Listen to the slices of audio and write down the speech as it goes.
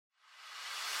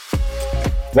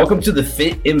Welcome to the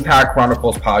Fit Impact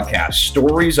Chronicles podcast,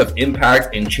 stories of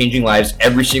impact and changing lives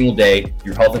every single day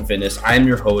through health and fitness. I am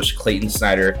your host, Clayton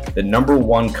Snyder, the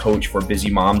 #1 coach for busy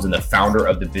moms and the founder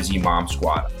of the Busy Mom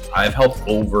Squad. I've helped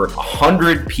over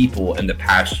 100 people in the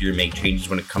past year make changes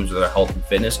when it comes to their health and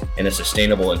fitness in a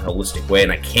sustainable and holistic way.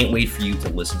 And I can't wait for you to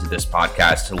listen to this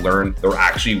podcast to learn the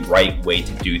actually right way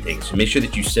to do things. So make sure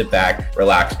that you sit back,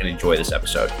 relax, and enjoy this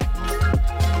episode.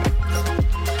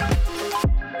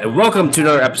 And welcome to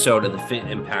another episode of the Fit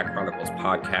Impact Chronicles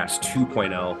podcast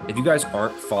 2.0. If you guys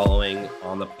aren't following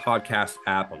on the podcast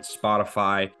app on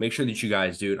Spotify, make sure that you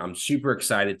guys do it. I'm super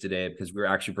excited today because we're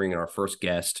actually bringing our first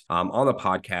guest on the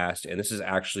podcast. And this is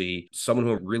actually someone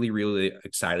who I'm really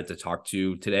excited to talk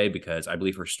to today because I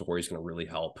believe her story is going to really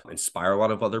help inspire a lot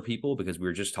of other people, because we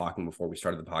were just talking before we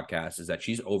started the podcast is that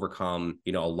she's overcome,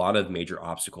 a lot of major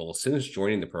obstacles since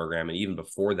joining the program. And even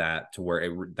before that, to where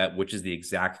which is the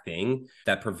exact thing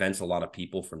that prevents a lot of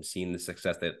people from seeing the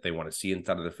success that they want to see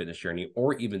inside of the fitness journey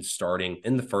or even starting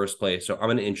in the first place. So I'm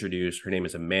going to introduce, her name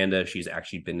is Amanda. She's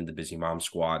actually been in the Busy Mom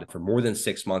Squad for more than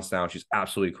 6 months now. She's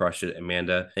absolutely crushed it.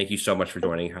 Amanda, thank you so much for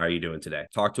joining. How are you doing today?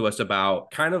 Talk to us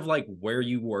about kind of like where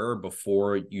you were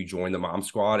before you joined the Mom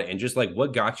Squad and just like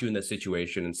what got you in the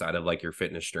situation inside of like your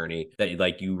fitness journey that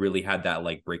like you really had that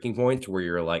like breaking point to where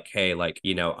you're like, hey, like,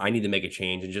 I need to make a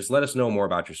change, and just let us know more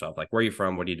about yourself. Like, where are you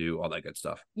from? What do you do? All that good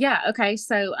stuff. Yeah. Okay.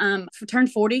 So,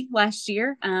 turned 40 last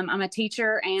year. I'm a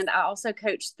teacher and I also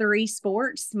coach 3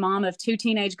 sports, mom of 2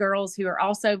 teenage girls who are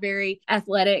also very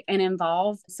athletic and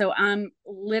involved. So I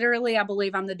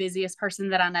believe I'm the busiest person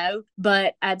that I know,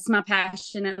 but it's my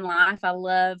passion in life. I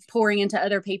love pouring into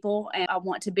other people, and I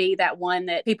want to be that one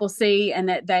that people see and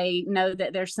that they know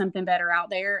that there's something better out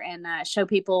there, and show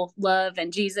people love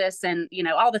and Jesus and,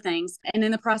 all the things. And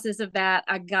in the process of that,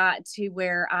 I got to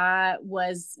where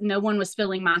no one was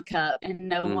filling my cup and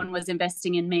no one was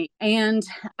investing in me. And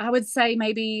I would say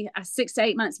maybe 6 to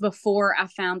 8 months before I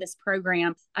found this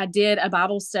program, I did a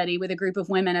Bible study with a group of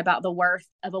women about the worth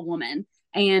of a woman.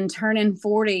 And turning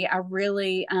 40, I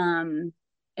really,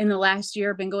 in the last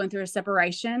year, I've been going through a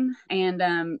separation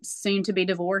and soon to be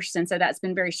divorced. And so that's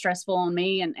been very stressful on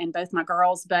me and both my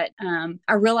girls. But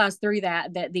I realized through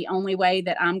that the only way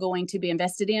that I'm going to be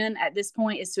invested in at this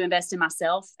point is to invest in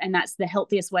myself. And that's the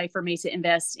healthiest way for me to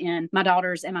invest in my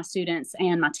daughters and my students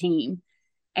and my team.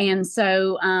 And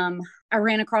so I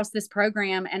ran across this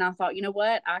program and I thought, you know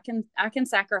what, I can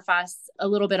sacrifice a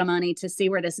little bit of money to see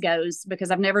where this goes,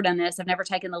 because I've never done this. I've never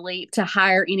taken the leap to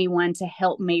hire anyone to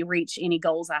help me reach any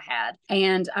goals I had.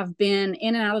 And I've been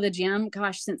in and out of the gym,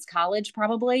 since college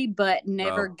probably, but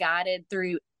never guided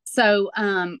through. So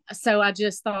I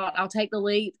just thought I'll take the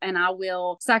leap and I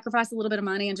will sacrifice a little bit of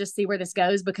money and just see where this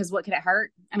goes, because what could it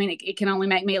hurt? I mean, it can only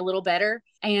make me a little better.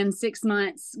 And 6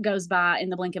 months goes by in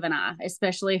the blink of an eye,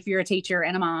 especially if you're a teacher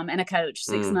and a mom and a coach.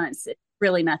 6 months, it's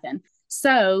really nothing.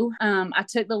 So I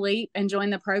took the leap and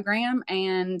joined the program,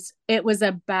 and it was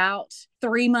about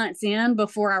 3 months in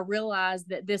before I realized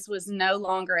that this was no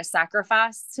longer a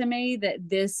sacrifice to me, that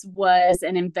this was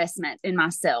an investment in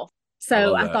myself.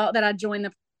 So I thought that I'd join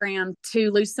the program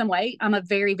to lose some weight. I'm a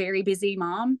very, very busy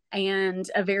mom and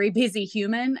a very busy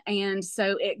human. And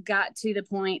so it got to the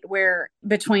point where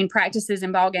between practices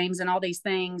and ball games and all these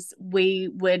things,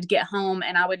 we would get home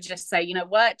and I would just say, you know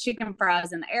what, chicken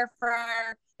fries in the air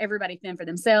fryer. Everybody fend for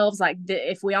themselves. Like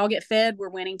if we all get fed, we're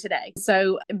winning today.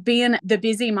 So being the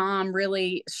busy mom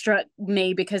really struck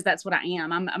me because that's what I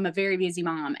am. I'm a very busy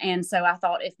mom. And so I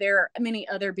thought, if there are many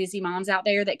other busy moms out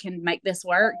there that can make this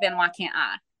work, then why can't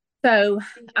I? So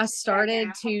I started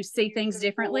to see things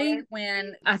differently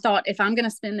when I thought, if I'm going to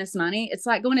spend this money, it's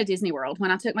like going to Disney World. When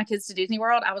I took my kids to Disney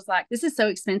World, I was like, this is so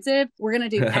expensive. We're going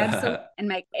to do absolutely and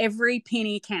make every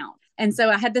penny count. And so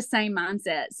I had the same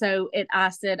mindset. So I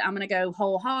said, I'm going to go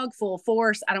whole hog, full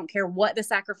force. I don't care what the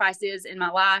sacrifice is in my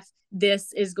life.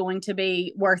 This is going to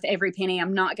be worth every penny.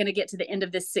 I'm not going to get to the end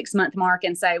of this 6-month mark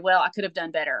and say, well, I could have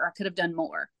done better or I could have done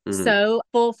more. So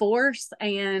full force,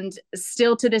 and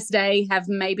still to this day have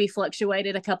maybe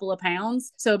fluctuated a couple of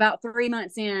pounds. So about 3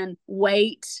 months in,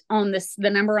 weight on the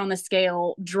number on the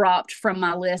scale dropped from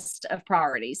my list of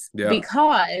priorities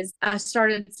because I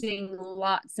started seeing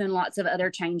lots and lots of other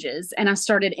changes. And I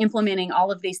started implementing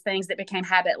all of these things that became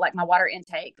habit, like my water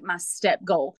intake, my step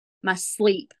goal, my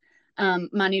sleep,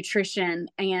 my nutrition,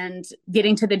 and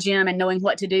getting to the gym and knowing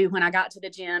what to do when I got to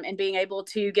the gym, and being able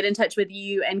to get in touch with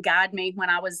you and guide me when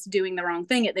I was doing the wrong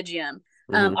thing at the gym.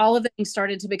 Mm-hmm. All of the things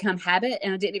started to become habit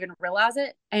and I didn't even realize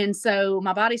it. And so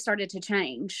my body started to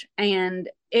change. And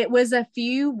it was a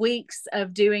few weeks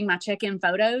of doing my check-in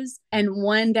photos. And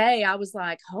one day I was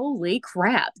like, holy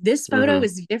crap, this photo Mm-hmm.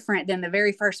 is different than the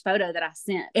very first photo that I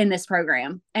sent in this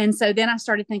program. And so then I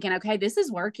started thinking, okay, this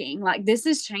is working. Like this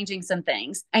is changing some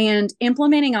things, and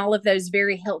implementing all of those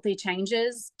very healthy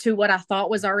changes to what I thought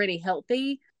was already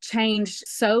healthy changed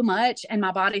so much, and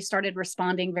my body started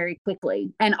responding very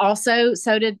quickly. And also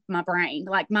so did my brain.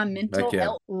 Like my Heck mental yeah.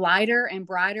 health lighter and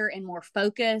brighter and more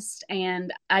focused,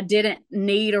 and I didn't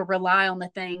need or rely on the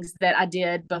things that I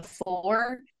did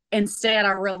before. Instead,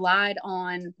 I relied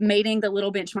on meeting the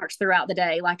little benchmarks throughout the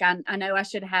day. Like I know I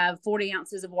should have 40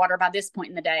 ounces of water by this point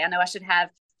in the day. I know I should have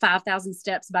 5,000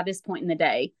 steps by this point in the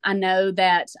day. I know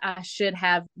that I should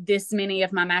have this many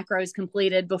of my macros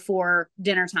completed before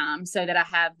dinner time so that I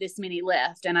have this many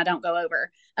left and I don't go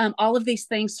over. All of these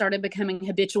things started becoming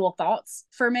habitual thoughts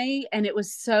for me. And it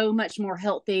was so much more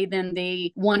healthy than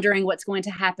the wondering what's going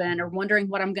to happen or wondering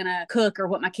what I'm going to cook or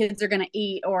what my kids are going to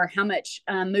eat or how much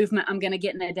movement I'm going to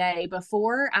get in a day.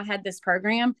 Before I had this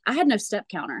program, I had no step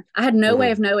counter. I had no way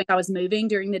of knowing I was moving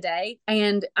during the day.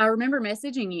 And I remember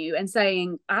messaging you and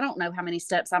saying, I don't know how many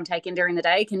steps I'm taking during the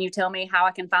day. Can you tell me how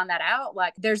I can find that out?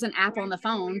 Like there's an app on the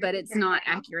phone, but it's not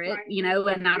accurate,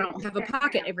 and I don't have a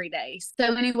pocket every day.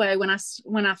 So anyway, when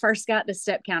I first got the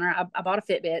step counter, I bought a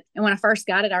Fitbit. And when I first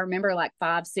got it, I remember like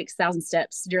 5,000-6,000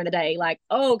 steps during the day. Like,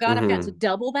 oh God, I've got to Mm-hmm.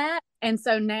 double that. And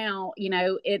so now,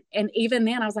 and even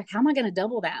then I was like, how am I going to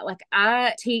double that? Like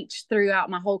I teach throughout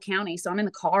my whole county. So I'm in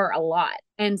the car a lot.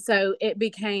 And so it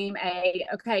became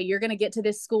okay, you're going to get to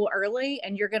this school early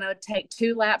and you're going to take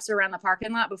 2 laps around the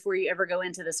parking lot before you ever go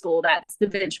into the school. That's the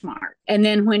benchmark. And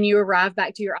then when you arrive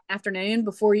back to your afternoon,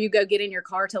 before you go get in your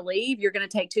car to leave, you're going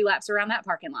to take 2 laps around that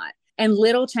parking lot. And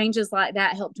little changes like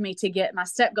that helped me to get my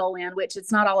step goal in, which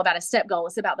it's not all about a step goal.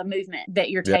 It's about the movement that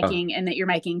you're Yeah. taking and that you're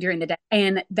making during the day.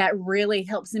 And that really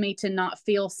helps me to not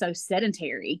feel so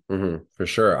sedentary. Mm-hmm. For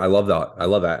sure. I love that. I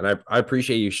love that. And I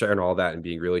appreciate you sharing all that and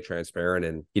being really transparent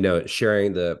and,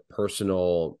 sharing the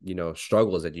personal,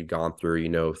 struggles that you've gone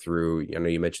through, through, I know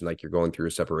you mentioned like you're going through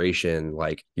a separation,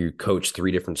 like you coach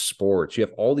 3 different sports. You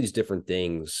have all these different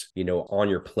things, on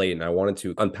your plate. And I wanted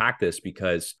to unpack this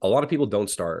because a lot of people don't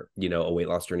start, a weight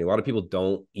loss journey. A lot of people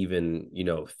don't even,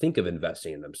 think of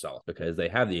investing in themselves because they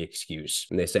have the excuse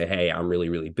and they say, hey, I'm really,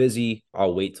 really busy.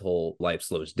 I'll wait till life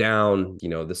slows down.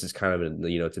 This is kind of,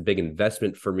 it's a big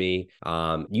investment for me.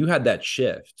 You had that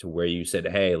shift to where you said,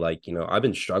 hey, like, I've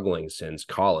been struggling since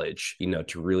college,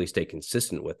 to really stay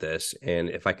consistent with this. And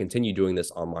if I continue doing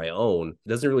this on my own, it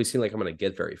doesn't really seem like I'm going to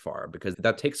get very far because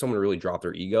that takes someone to really drop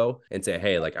their ego and say,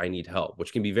 hey, like I need help,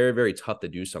 which can be very, very tough to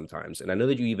do sometimes. And I know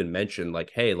that you even mentioned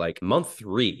like, hey, like month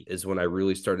 3 is when I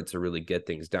really started to really get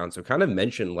things down. So kind of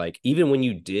mention like, even when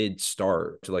you did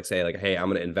start to like say like, hey, I'm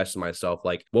going to invest in myself,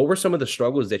 like what were some of the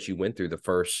struggles that you went through the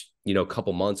first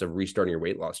couple months of restarting your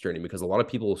weight loss journey? Because a lot of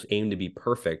people aim to be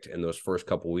perfect in those first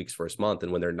couple weeks, first month.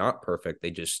 And when they're not perfect,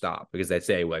 they just stop because they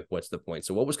say like, what's the point?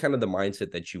 So what was kind of the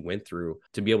mindset that you went through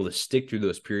to be able to stick through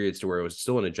those periods to where it was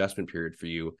still an adjustment period for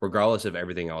you, regardless of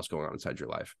everything else going on inside your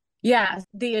life? Yeah,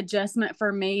 the adjustment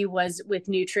for me was with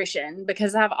nutrition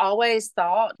because I've always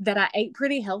thought that I ate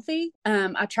pretty healthy.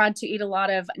 I tried to eat a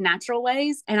lot of natural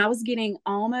ways and I was getting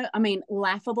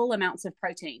laughable amounts of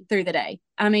protein through the day.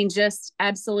 Just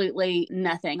absolutely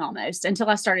nothing almost until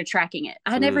I started tracking it.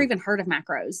 I had never even heard of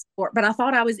macros, but I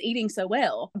thought I was eating so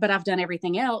well. But I've done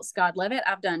everything else. God love it.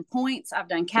 I've done points, I've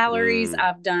done calories,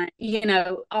 I've done,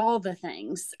 all the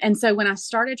things. And so when I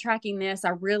started tracking this, I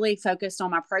really focused on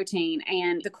my protein.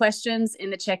 And the questions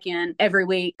in the check-in every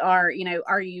week are,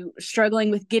 are you struggling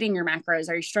with getting your macros?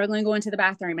 Are you struggling going to the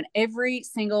bathroom? And every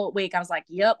single week I was like,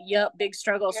 yep, big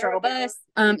struggle bus.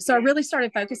 So I really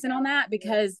started focusing on that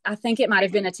because I think it might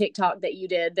have been a TikTok that you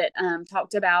did that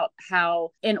talked about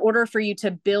how in order for you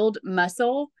to build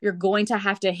muscle, you're going to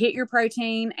have to hit your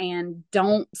protein and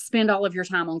don't spend all of your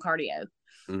time on cardio.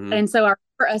 And so I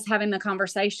remember us having the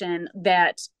conversation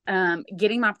that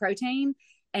getting my protein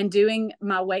and doing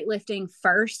my weightlifting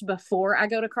first before I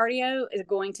go to cardio is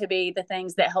going to be the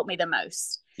things that help me the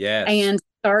most. Yes. And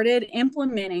started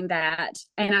implementing that.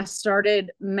 And I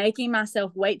started making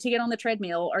myself wait to get on the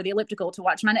treadmill or the elliptical to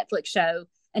watch my Netflix show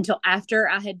until after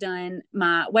I had done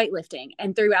my weightlifting.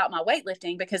 And throughout my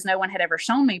weightlifting, because no one had ever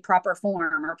shown me proper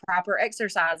form or proper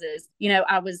exercises,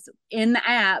 I was in the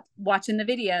app watching the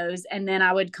videos and then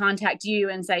I would contact you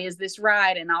and say, is this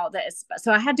right? And all this.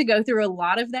 So I had to go through a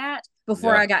lot of that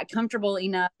before I got comfortable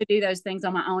enough to do those things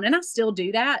on my own. And I still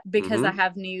do that because I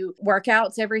have new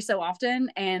workouts every so often.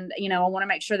 And, you know, I want to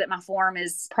make sure that my form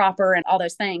is proper and all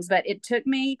those things. But it took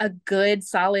me a good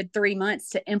solid 3 months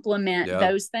to implement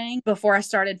those things before I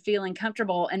started feeling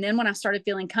comfortable. And then when I started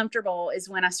feeling comfortable is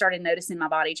when I started noticing my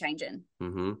body changing.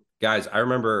 Guys, I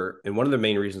remember, and one of the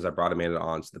main reasons I brought Amanda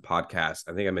on to the podcast,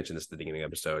 I think I mentioned this at the beginning of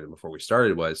the episode and before we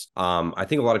started, was I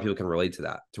think a lot of people can relate to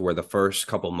that, to where the first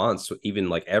couple months, even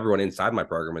like everyone inside my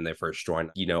program when they first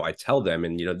joined, you know, I tell them,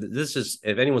 and, you know, this is,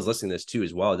 if anyone's listening to this too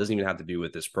as well, it doesn't even have to do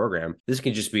with this program. This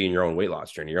can just be in your own weight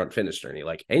loss journey, your own fitness journey.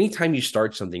 Like anytime you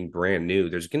start something brand new,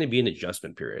 there's going to be an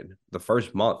adjustment period. The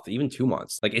first month, even 2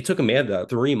 months, like it took Amanda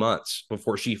 3 months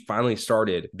before she finally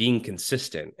started being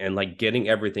consistent and like getting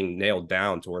everything nailed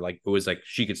down to where like it was like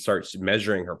she could start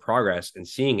measuring her progress and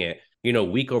seeing it, you know,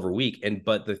 week over week. And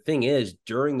but the thing is,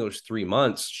 during those 3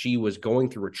 months, she was going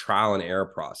through a trial and error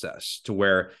process to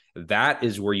where that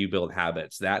is where you build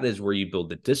habits. That is where you build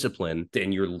the discipline,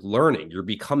 and you're learning, you're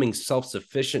becoming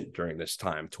self-sufficient during this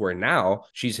time, to where now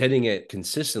she's hitting it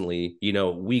consistently, you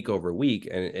know, week over week.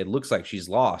 And it looks like she's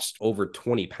lost over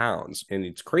 20 pounds. And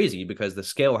it's crazy because the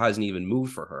scale hasn't even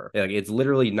moved for her. Like it's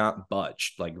literally not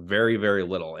budged, like very, very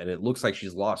little. And it looks like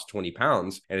she's lost 20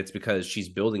 pounds. And it's because she's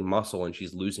building muscle and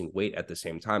she's losing weight at the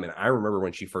same time. And I remember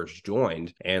when she first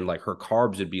joined, and like her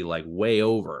carbs would be like way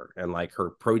over, and like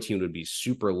her protein would be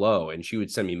super low, and she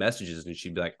would send me messages and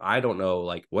she'd be like, I don't know,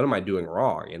 like, what am I doing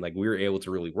wrong? And like we were able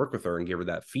to really work with her and give her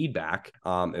that feedback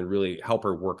and really help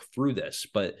her work through this.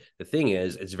 But the thing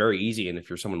is, it's very easy, and if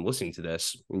you're someone listening to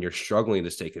this when you're struggling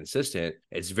to stay consistent,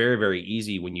 it's very, very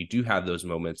easy when you do have those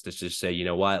moments to just say, you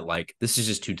know what, like this is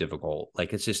just too difficult,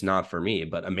 like it's just not for me.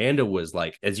 But Amanda was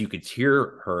like, as you could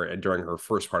hear her during her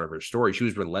first part of her story, she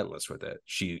was relentless with it.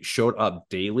 She showed up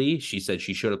daily. She said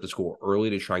she showed up to school early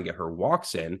to try and get her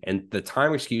walks in. And the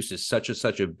time excuse is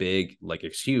such a big like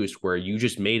excuse where you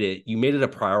just made it a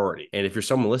priority. And if you're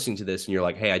someone listening to this and you're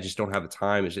like, hey, I just don't have the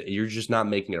time, you're just not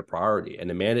making it a priority.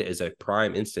 And Amanda is a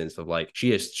prime instance of like,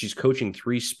 she's coaching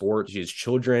 3 sports. She has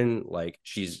children, like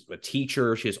she's a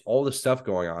teacher. She has all this stuff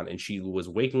going on, and she was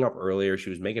waking up earlier. She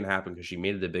was making it happen because she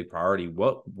made it a big priority.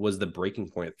 What was the breaking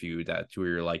point for you that to where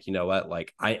you're like, you know what,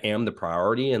 like I am the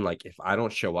priority, and like if I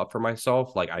don't show up for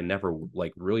myself, like I never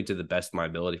like really did the best of my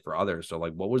ability for others. So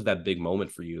like what was that big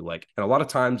moment for you? Like, and a lot of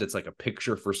times it's like a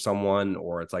picture for someone,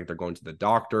 or it's like they're going to the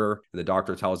doctor and the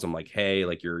doctor tells them like, hey,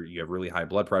 like you have really high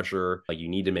blood pressure, like you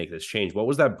need to make this change. What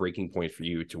was that breaking point for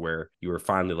you to where you were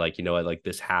finally like, you know what, like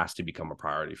this has to become a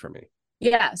priority for me?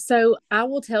 Yeah, so I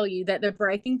will tell you that the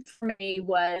breaking for me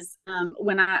was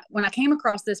when I came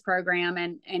across this program,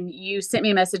 and you sent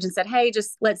me a message and said, hey,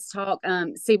 just let's talk,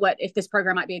 see what if this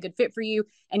program might be a good fit for you.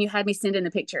 And you had me send in the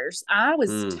pictures. I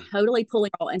was totally pulling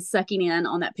and sucking in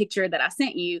on that picture that I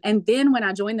sent you. And then when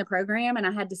I joined the program and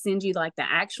I had to send you like the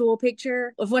actual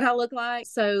picture of what I look like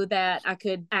so that I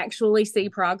could actually see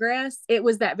progress, it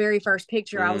was that very first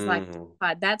picture. I was like,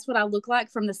 God, that's what I look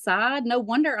like from the side. No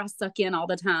wonder I suck in all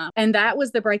the time. And that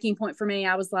was the breaking point for me.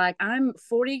 I was like, I'm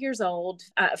 40 years old,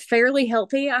 fairly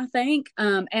healthy, I think.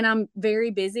 And I'm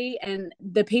very busy, and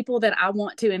the people that I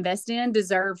want to invest in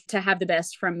deserve to have the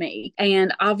best from me.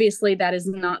 And obviously that is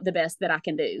not the best that I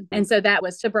can do. And so that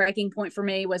was the breaking point for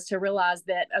me, was to realize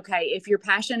that, okay, if your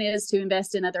passion is to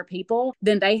invest in other people,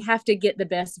 then they have to get the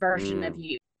best version of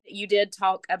you. You did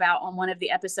talk about on one of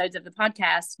the episodes of the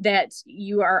podcast that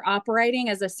you are operating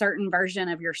as a certain version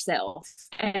of yourself.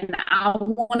 And I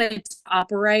wanted to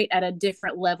operate at a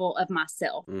different level of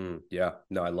myself. Yeah,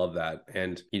 no, I love that.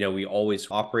 And, you know, we always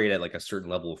operate at like a certain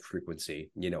level of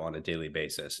frequency, you know, on a daily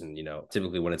basis. And, you know,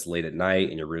 typically when it's late at night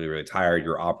and you're really, really tired,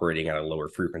 you're operating at a lower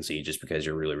frequency just because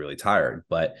you're really, really tired.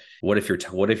 But what if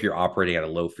you're operating at a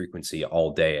low frequency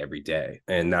all day, every day?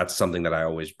 And that's something that I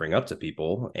always bring up to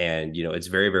people. And, you know, it's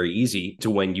very, very easy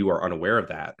to, when you are unaware of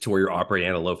that, to where you're operating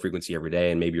at a low frequency every day,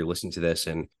 and maybe you're listening to this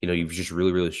and, you know, you've just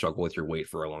really, really struggled with your weight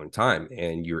for a long time,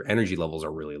 and your energy levels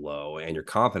are really low and your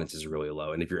confidence is really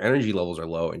low. And if your energy levels are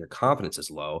low and your confidence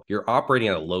is low, you're operating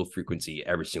at a low frequency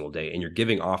every single day, and you're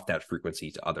giving off that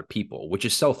frequency to other people, which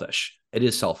is selfish. It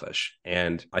is selfish.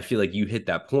 And I feel like you hit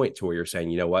that point to where you're saying,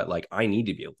 you know what, like I need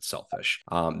to be able to selfish.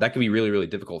 That can be really, really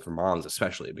difficult for moms,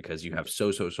 especially because you have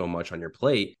so much on your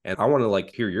plate. And I want to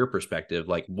like hear your perspective.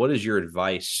 Like, what is your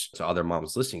advice to other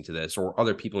moms listening to this, or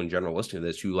other people in general listening to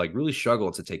this, who like really struggle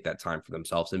to take that time for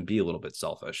themselves and be a little bit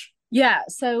selfish? Yeah.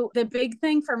 So the big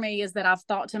thing for me is that I've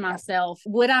thought to myself,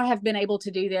 would I have been able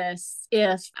to do this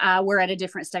if I were at a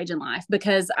different stage in life?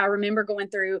 Because I remember going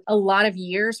through a lot of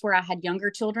years where I had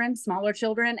younger children, smaller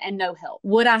children, and no help.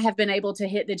 Would I have been able to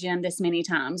hit the gym this many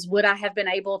times? Would I have been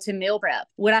able to meal prep?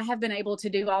 Would I have been able to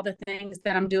do all the things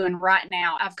that I'm doing right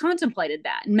now? I've contemplated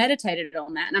that and meditated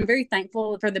on that. And I'm very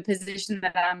thankful for the position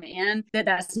that I'm in, that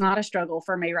that's not a struggle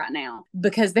for me right now,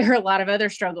 because there are a lot of other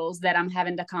struggles that I'm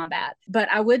having to combat. But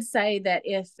I would say that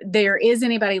if there is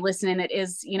anybody listening that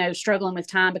is, struggling with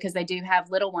time because they do have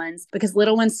little ones, because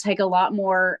little ones take a lot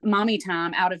more mommy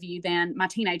time out of you than my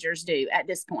teenagers do at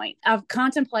this point. I've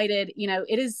contemplated,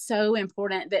 it is so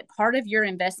important that part of your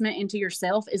investment into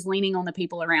yourself is leaning on the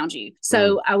people around you.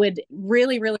 So I would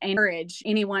really, really encourage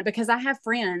anyone, because I have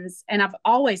friends, and I've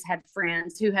always had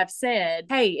friends who have said,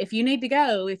 hey, if you need to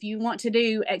go, if you want to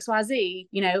do XYZ,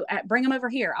 bring them over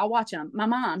here. I'll watch them. My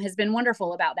mom has been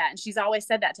wonderful about that. And she's always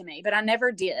said that to me, but I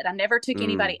never did. I never took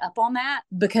anybody up on that,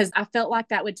 because I felt like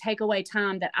that would take away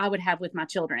time that I would have with my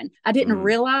children. I didn't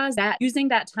realize that using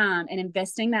that time and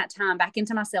investing that time back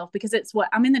into myself, because it's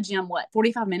I'm in the gym,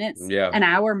 45 minutes, an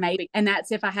hour maybe. And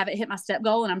that's if I haven't hit my step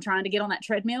goal and I'm trying to get on that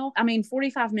treadmill.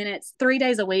 45 minutes, 3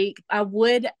 days a week. I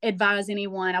would advise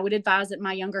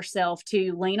my younger self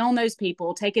to lean on those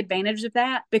people, take advantage of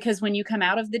that, because when you come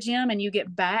out of the gym and you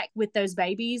get back with those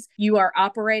babies, you are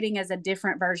operating as a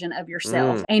different version of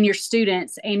yourself and your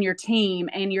students and your team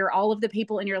and all of the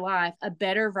people in your life, a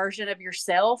better version of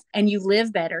yourself. And you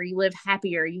live better, you live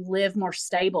happier, you live more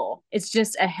stable. It's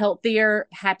just a healthier,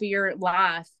 happier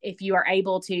life if you are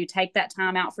able to take that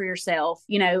time out for yourself.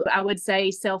 I would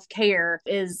say self-care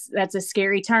that's a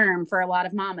scary term for a lot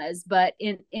of mamas, but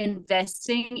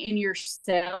investing in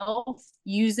yourself,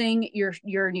 using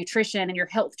your nutrition and your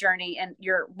health journey and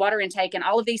your water intake and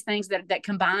all of these things that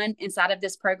combine inside of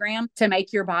this program to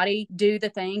make your body do the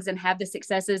things and have the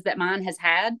successes that mine has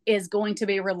had, is going to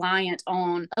be reliant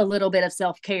on a little bit of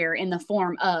self-care in the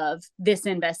form of this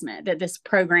investment that this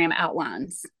program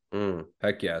outlines.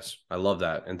 Heck yes. I love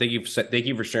that. And thank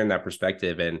you for sharing that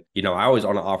perspective. And, I always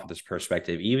want to offer this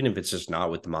perspective, even if it's just not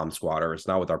with the Mom Squad or it's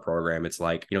not with our program. It's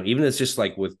like, even if it's just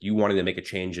like with you wanting to make a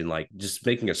change and like just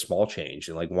making a small change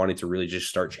and like wanting to really just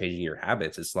start changing your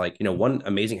habits. It's like, one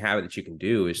amazing habit that you can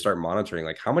do is start monitoring,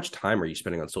 like, how much time are you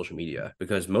spending on social media?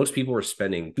 Because most people are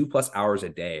spending 2+ hours a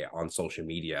day on social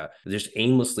media, just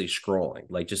aimlessly scrolling,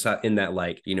 like just in that,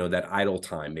 like, that idle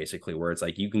time, basically, where it's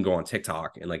like, you can go on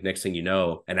TikTok and like, next thing you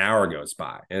know, an hour goes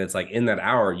by. And it's like, in that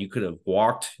hour, you could have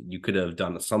walked, you could have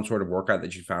done some sort of workout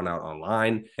that you found out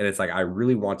online. And it's like, I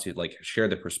really want to like share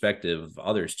the perspective of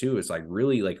others too. It's like,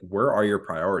 really, like, where are your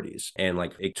priorities? And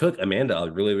like, it took Amanda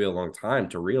a really, really long time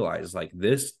to realize, like,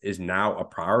 this is now a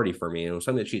priority for me. And it was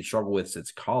something that she'd struggled with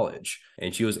since college.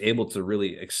 And she was able to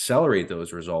really accelerate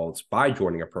those results by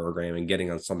joining a program and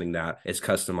getting on something that is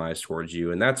customized towards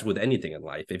you. And that's with anything in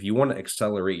life. If you want to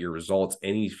accelerate your results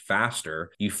any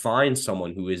faster, you find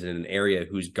someone who is in an area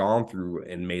who's gone through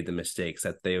and made the mistakes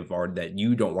that that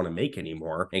you don't want to make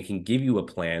anymore, and can give you a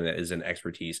plan that is an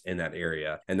expertise in that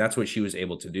area. And that's what she was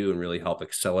able to do and really help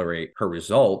accelerate her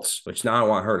results, which now I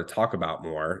want her to talk about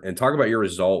more and talk about your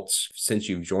results since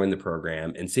you've joined the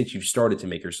program and since you've started to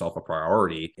make yourself a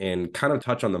priority, and kind of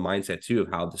touch on the mindset too of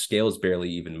how the scale's barely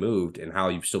even moved and how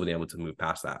you've still been able to move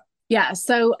past that. Yeah.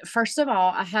 So first of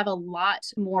all, I have a lot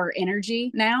more energy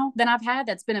now than I've had.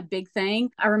 That's been a big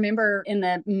thing. I remember in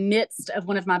the midst of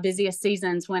one of my busiest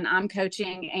seasons when I'm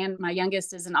coaching, and my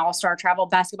youngest is an all-star travel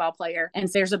basketball player. And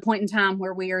so there's a point in time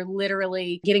where we are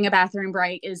literally getting a bathroom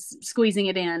break, is squeezing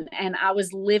it in. And I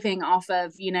was living off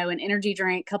of, an energy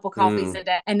drink, couple coffees a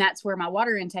day. And that's where my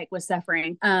water intake was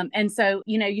suffering. And so,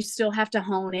 you still have to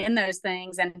hone in those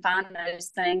things and find those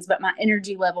things. But my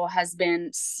energy level has been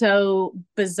so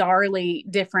bizarre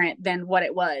different than what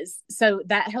it was. So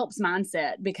that helps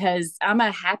mindset, because I'm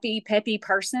a happy, peppy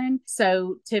person.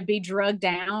 So to be drugged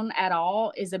down at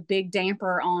all is a big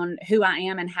damper on who I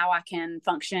am and how I can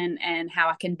function and how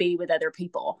I can be with other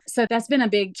people. So that's been a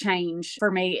big change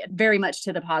for me, very much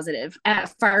to the positive.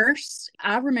 At first,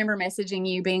 I remember messaging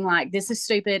you being like, this is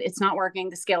stupid. It's not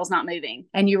working. The scale's not moving.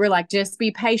 And you were like, just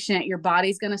be patient. Your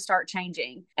body's going to start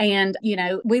changing. And,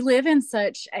 we live in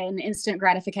such an instant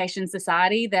gratification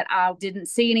society that I didn't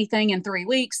see anything in 3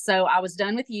 weeks. So I was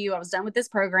done with you. I was done with this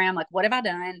program. Like, what have I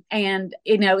done? And,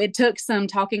 it took some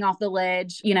talking off the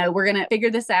ledge. We're going to figure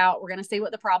this out. We're going to see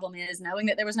what the problem is. Knowing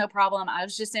that there was no problem, I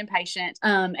was just impatient.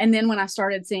 And then when I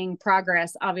started seeing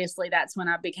progress, obviously that's when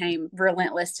I became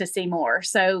relentless to see more.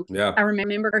 So Yeah. I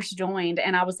remember first joined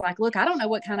and I was like, look, I don't know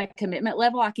what kind of commitment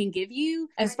level I can give you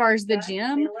as far as the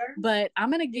gym, but I'm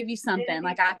going to give you something.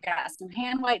 Like, I've got some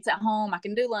hand weights at home. I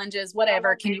can do lunges,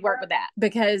 whatever. Can you work with that?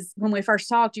 Because when we first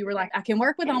talked, you were like, I can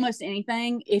work with almost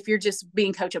anything if you're just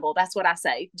being coachable. That's what I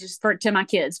say, just to my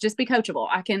kids, just be coachable.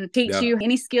 I can teach you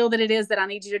any skill that it is that I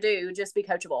need you to do, just be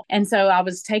coachable. And so I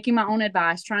was taking my own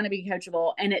advice, trying to be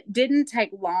coachable. And it didn't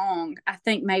take long. I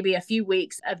think maybe a few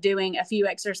weeks of doing a few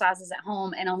exercises at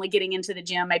home and only getting into the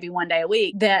gym maybe one day a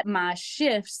week, that my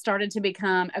shift started to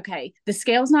become, okay, the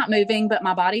scale's not moving, but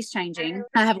my body's changing.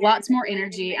 I have lots more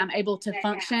energy. I'm able to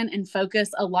function and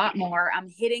focus a lot more. I'm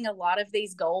hitting a lot of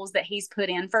these goals that he's put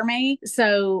in for me.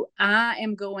 So I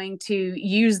am going to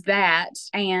use that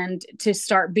and to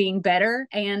start being better.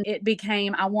 And it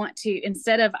became,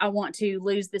 instead of I want to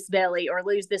lose this belly or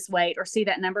lose this weight or see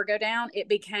that number go down, it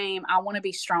became, I want to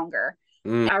be stronger.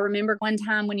 I remember one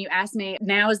time when you asked me,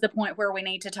 now is the point where we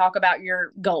need to talk about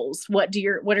your goals. What are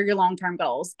your long-term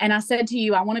goals? And I said to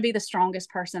you, I want to be the strongest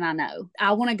person I know.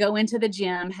 I want to go into the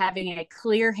gym having a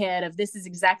clear head of, this is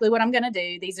exactly what I'm going to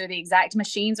do. These are the exact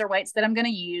machines or weights that I'm going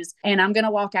to use. And I'm going to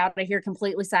walk out of here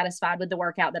completely satisfied with the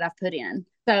workout that I've put in.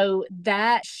 So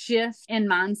that shift in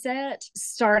mindset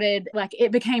started, like,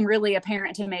 it became really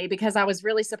apparent to me because I was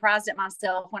really surprised at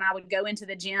myself when I would go into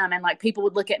the gym and like people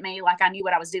would look at me like I knew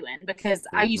what I was doing, because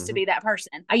I used to be that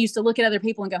person. I used to look at other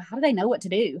people and go, how do they know what to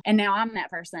do? And now I'm that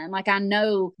person. Like, I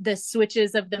know the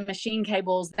switches of the machine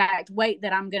cables, that weight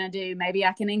that I'm going to do. Maybe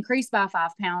I can increase by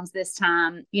 5 pounds this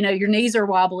time. Your knees are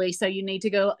wobbly, so you need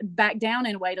to go back down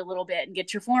in weight a little bit and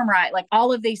get your form right. Like,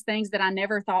 all of these things that I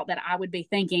never thought that I would be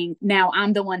thinking, now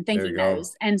I'm the one thinking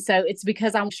those. And so it's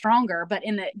because I'm stronger, but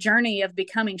in the journey of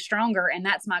becoming stronger, and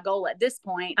that's my goal at this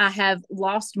point, I have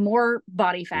lost more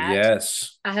body fat.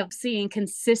 Yes. I have seen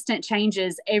consistent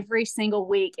changes every single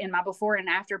week in my before and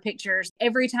after pictures.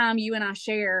 Every time you and I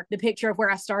share the picture of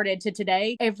where I started to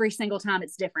today, every single time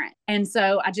it's different. And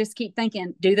so I just keep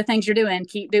thinking, do the things you're doing,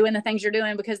 keep doing the things you're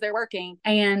doing because they're working.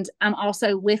 And I'm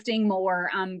also lifting more.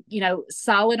 I'm,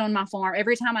 solid on my form.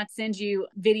 Every time I send you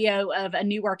video of a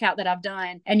new workout that I've done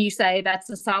and you say that's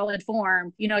a solid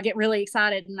form, I get really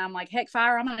excited and I'm like, heck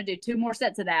fire, I'm going to do 2 more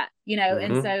sets of that,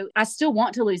 and so I still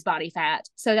want to lose body fat.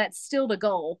 So that's still the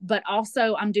goal, but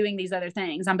also I'm doing these other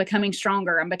things. I'm becoming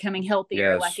stronger. I'm becoming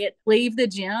healthier. Yes. Like, leave the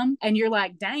gym and you're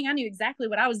like, dang, I knew exactly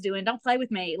what I was doing. Don't play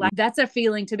with me. Like, that's a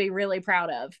feeling to be really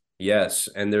proud of. Yes.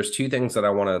 And there's 2 things that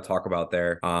I want to talk about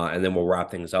there. And then we'll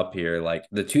wrap things up here. Like,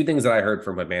 the 2 things that I heard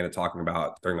from Amanda talking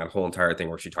about during that whole entire thing,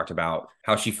 where she talked about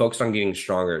how she focused on getting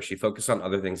stronger. She focused on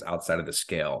other things outside of the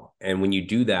scale. And when you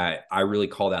do that, I really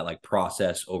call that like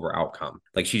process over outcome.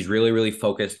 Like, she's really, really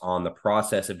focused on the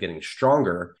process of getting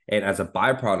stronger. And as a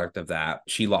byproduct of that,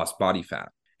 she lost body fat.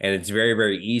 And it's very,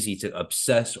 very easy to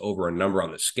obsess over a number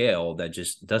on the scale that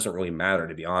just doesn't really matter,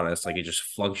 to be honest. Like, it just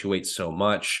fluctuates so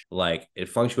much.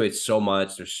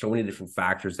 There's so many different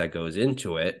factors that goes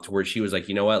into it, to where she was like,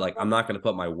 you know what? Like, I'm not going to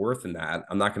put my worth in that.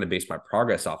 I'm not going to base my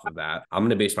progress off of that. I'm going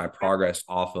to base my progress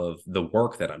off of the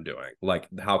work that I'm doing, like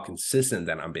how consistent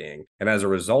that I'm being. And as a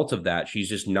result of that, she's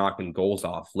just knocking goals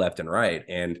off left and right.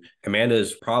 And Amanda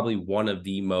is probably one of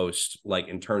the most, like,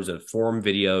 in terms of form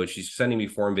videos, she's sending me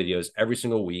form videos every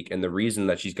single week. And the reason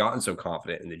that she's gotten so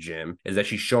confident in the gym is that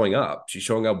she's showing up. She's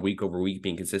showing up week over week,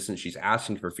 being consistent. She's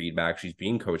asking for feedback. She's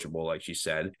being coachable, like she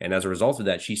said. And as a result of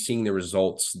that, she's seeing the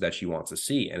results that she wants to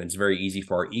see. And it's very easy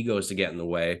for our egos to get in the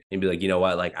way and be like, you know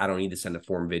what? Like, I don't need to send a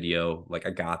form video. Like,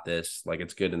 I got this. Like,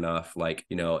 it's good enough. Like,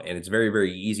 and it's very,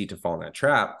 very easy to fall in that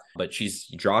trap. But she's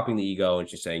dropping the ego and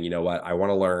she's saying, you know what? I want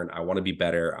to learn. I want to be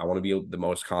better. I want to be the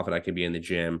most confident I can be in the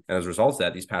gym. And as a result of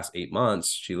that, these past 8 months,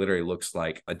 she literally looks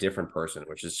like a different person,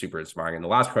 which is super inspiring. And the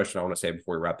last question I want to say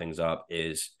before we wrap things up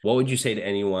is, what would you say to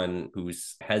anyone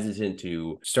who's hesitant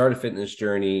to start a fitness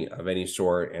journey of any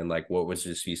sort? And like, what would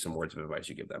just be some words of advice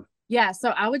you give them? Yeah. So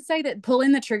I would say that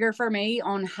pulling the trigger for me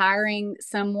on hiring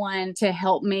someone to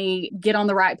help me get on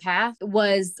the right path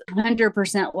was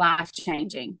 100% life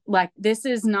changing. Like, this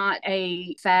is not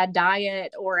a fad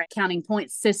diet or a counting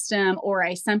points system or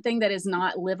a something that is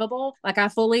not livable. Like, I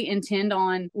fully intend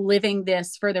on living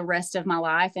this for the rest of my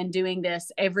life and doing this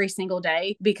every single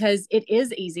day, because it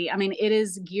is easy. I mean, it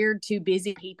is geared to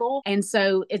busy people. And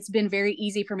so it's been very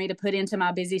easy for me to put into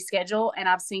my busy schedule, and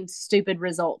I've seen stupid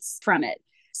results from it.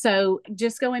 So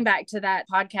just going back to that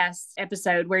podcast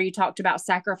episode where you talked about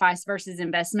sacrifice versus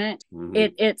investment,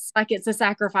 it's like it's a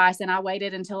sacrifice. And I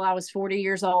waited until I was 40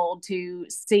 years old to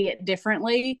see it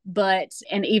differently.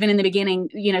 And even in the beginning,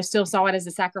 still saw it as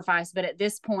a sacrifice. But at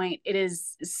this point, it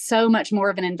is so much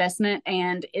more of an investment,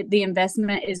 and the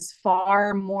investment is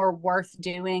far more worth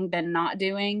doing than not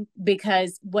doing,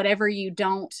 because whatever you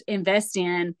don't invest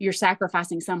in, you're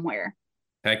sacrificing somewhere.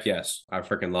 Heck yes. I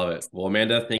freaking love it. Well,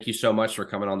 Amanda, thank you so much for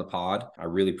coming on the pod. I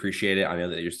really appreciate it. I know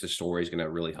that your story is going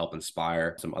to really help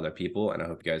inspire some other people. And I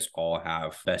hope you guys all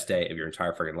have the best day of your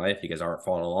entire freaking life. If you guys aren't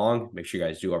following along, make sure you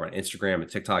guys do over on Instagram and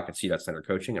TikTok at C.Center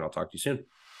Coaching. And I'll talk to you soon.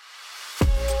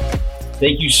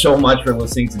 Thank you so much for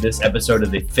listening to this episode of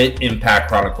the Fit Impact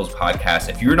Chronicles podcast.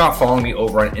 If you're not following me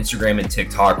over on Instagram and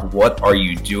TikTok, what are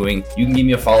you doing? You can give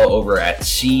me a follow over at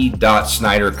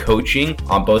C.Snyder Coaching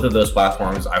on both of those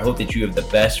platforms. I hope that you have the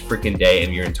best freaking day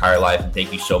in your entire life. And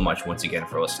thank you so much once again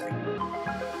for listening.